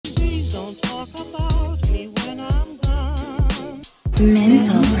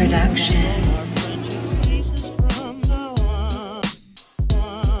Mental Productions.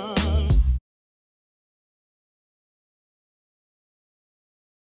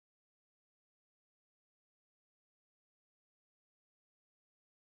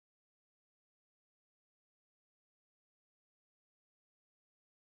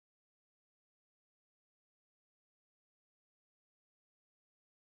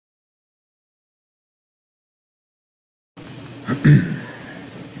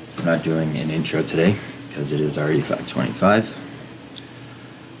 I'm not doing an intro today because it is already 5:25.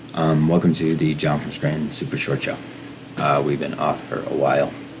 Welcome to the John from Scranton Super Short Show. We've been off for a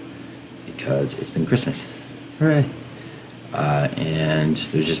while because it's been Christmas. Hooray! And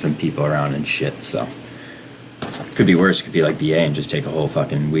there's just been people around and shit, so could be worse. Could be like BA and just take a whole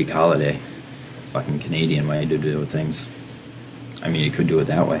fucking week holiday. Fucking Canadian way to do things. I mean, you could do it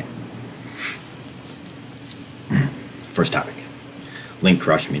that way. First topic. Link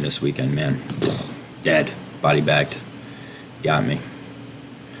crushed me this weekend, man. Dead. Body bagged. Got me.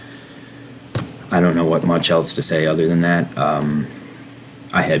 I don't know what much else to say other than that.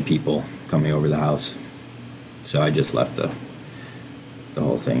 I had people coming over the house, so I just left the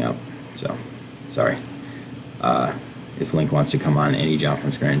whole thing up. So, sorry. If Link wants to come on any John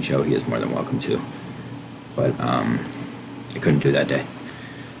from Scranton show, he is more than welcome to. But I couldn't do that day.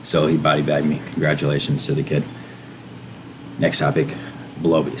 So he body bagged me. Congratulations to the kid. Next topic,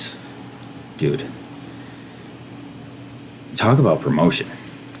 blowies. Dude. Talk about promotion.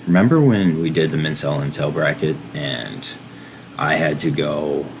 Remember when we did the Mincel Intel bracket and I had to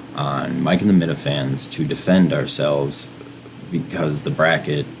go on Mike and the Minifans to defend ourselves because the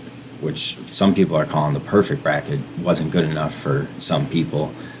bracket, which some people are calling the perfect bracket, wasn't good enough for some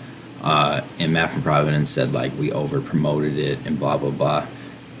people. And Matt from Providence said like we over promoted it and blah blah blah.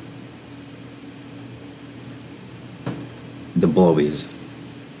 The blowies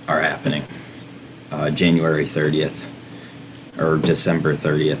are happening January 30th or December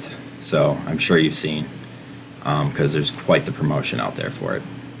 30th, so I'm sure you've seen, because there's quite the promotion out there for it.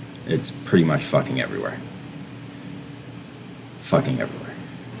 It's pretty much fucking everywhere. Fucking everywhere.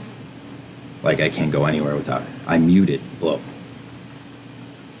 Like, I can't go anywhere without it. I muted blow.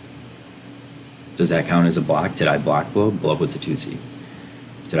 Does that count as a block? Did I block blow? Blow was a 2-seed.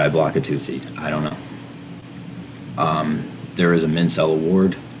 Did I block a 2-seed? I don't know. There is a Mincel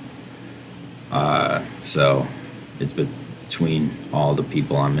award, so it's between all the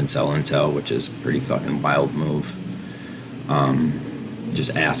people on Mincel Intel, which is a pretty fucking wild move.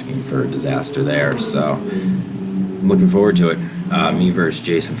 Just asking for a disaster there, so I'm looking forward to it. Me versus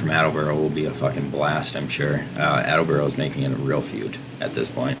Jason from Attleboro will be a fucking blast, I'm sure. Attleboro is making it a real feud at this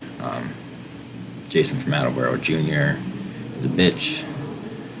point. Jason from Attleboro Jr. is a bitch.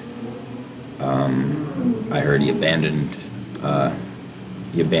 I heard he abandoned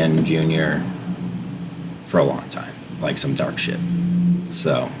Junior for a long time, like some dark shit.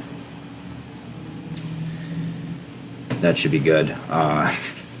 So that should be good.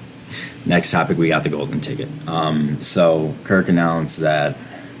 Next topic, we got the golden ticket. So Kirk announced that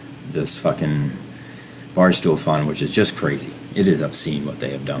this fucking Barstool Fund, which is just crazy. It is obscene what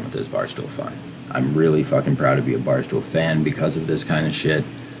they have done with this Barstool Fund. I'm really fucking proud to be a Barstool fan because of this kind of shit.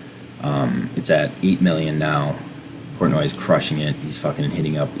 It's at 8 million now. Portnoy's crushing it. He's fucking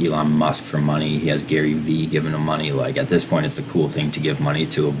hitting up Elon Musk for money. He has Gary Vee giving him money. Like, at this point, it's the cool thing to give money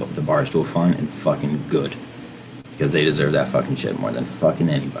to the Barstool Fund, and fucking good. Because they deserve that fucking shit more than fucking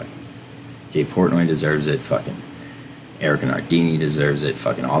anybody. Dave Portnoy deserves it. Fucking Eric Nardini deserves it.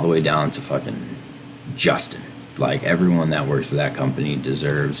 Fucking all the way down to fucking Justin. Like, everyone that works for that company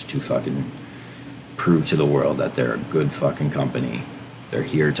deserves to fucking prove to the world that they're a good fucking company. They're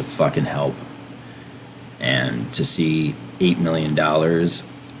here to fucking help. And to see $8 million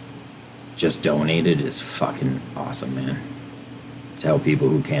just donated is fucking awesome, man. To help people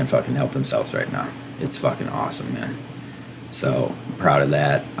who can't fucking help themselves right now. It's fucking awesome, man. So, I'm proud of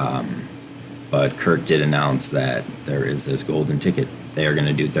that. But Kirk did announce that there is this golden ticket. They are going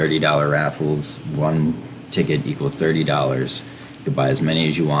to do $30 raffles. One ticket equals $30. You can buy as many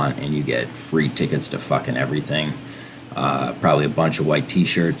as you want, and you get free tickets to fucking everything. Probably a bunch of white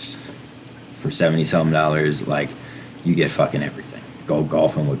t-shirts for $70-something. Like, you get fucking everything. Go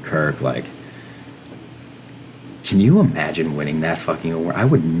golfing with Kirk. Like, can you imagine winning that fucking award? I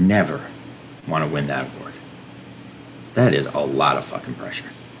would never want to win that award. That is a lot of fucking pressure.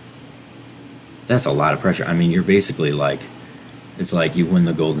 That's a lot of pressure. I mean, you're basically like, it's like you win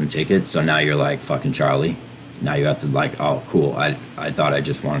the golden ticket, so now you're like fucking Charlie. Now you have to like, oh, cool. I thought I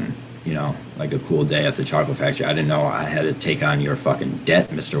just won, you know, like a cool day at the chocolate factory. I didn't know I had to take on your fucking debt,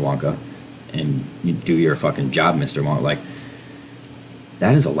 Mr. Wonka, and you do your fucking job, Mr. Wonka. Like,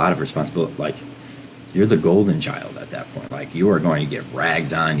 that is a lot of responsibility. Like, you're the golden child at that point. Like, you are going to get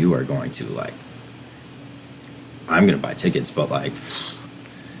ragged on. You are going to, like, I'm going to buy tickets, but, like,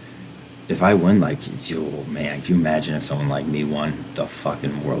 if I win, like, oh, man, can you imagine if someone like me won? The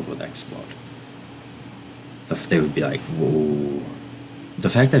fucking world would explode. They would be like, whoa. The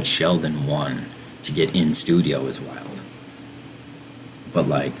fact that Sheldon won to get in studio is wild. But,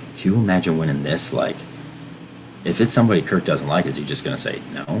 like, can you imagine winning this? Like, if it's somebody Kirk doesn't like, is he just going to say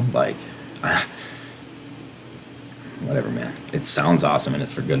no? Like, whatever, man. It sounds awesome, and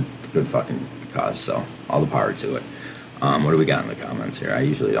it's for good fucking cause, so all the power to it. What do we got in the comments here? I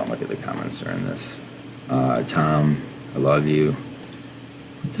usually don't look at the comments during this. Tom, I love you.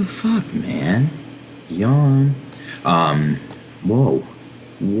 What the fuck, man? Yawn. Whoa.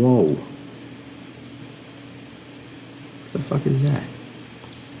 What the fuck is that?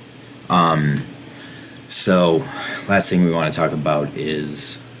 So, last thing we want to talk about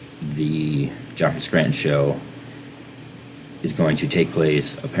is the John from Scranton show is going to take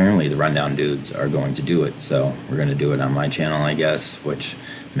place. Apparently, the Rundown Dudes are going to do it, so we're going to do it on my channel, I guess, which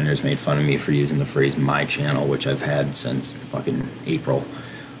Minder's made fun of me for using the phrase my channel, which I've had since fucking April.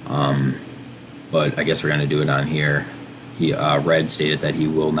 But I guess we're going to do it on here. Red stated that he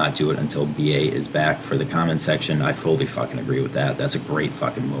will not do it until BA is back for the comment section. I fully fucking agree with that. That's a great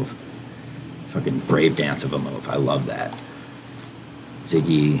fucking move. Fucking brave dance of a move. I love that.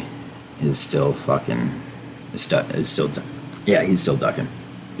 Ziggy is still fucking... yeah, he's still ducking.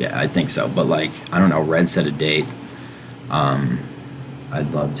 Yeah, I think so. But, like, I don't know. Red set a date.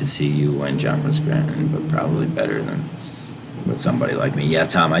 I'd love to see you win John from Scranton, but probably better than with somebody like me. Yeah,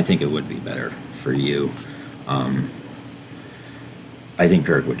 Tom, I think it would be better for you. I think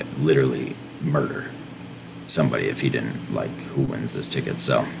Kirk would literally murder somebody if he didn't like who wins this ticket.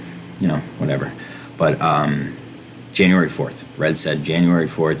 So, you know, whatever. But January 4th. Red said January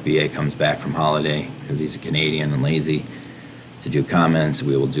 4th, BA comes back from holiday because he's a Canadian and lazy to do comments.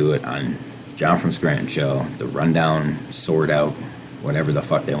 We will do it on John from Scranton show, the rundown, sort out, whatever the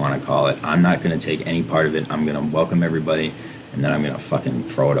fuck they want to call it. I'm not going to take any part of it. I'm going to welcome everybody, and then I'm going to fucking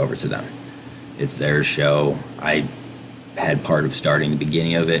throw it over to them. It's their show. I had part of starting the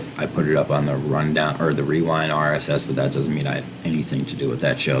beginning of it. I put it up on the rundown or the rewind RSS, but that doesn't mean I had anything to do with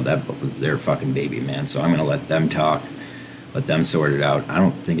that show. That was their fucking baby, man. So I'm going to let them talk, let them sort it out. I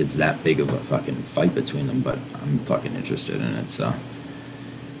don't think it's that big of a fucking fight between them, but I'm fucking interested in it, so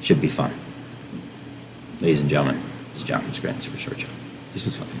should be fun. Ladies and gentlemen, this is John from Scranton Super Short Show. This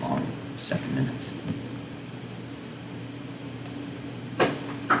was fucking long, 7 minutes.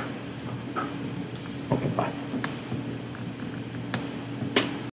 Okay, bye.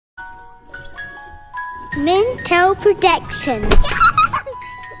 Mintel Protection.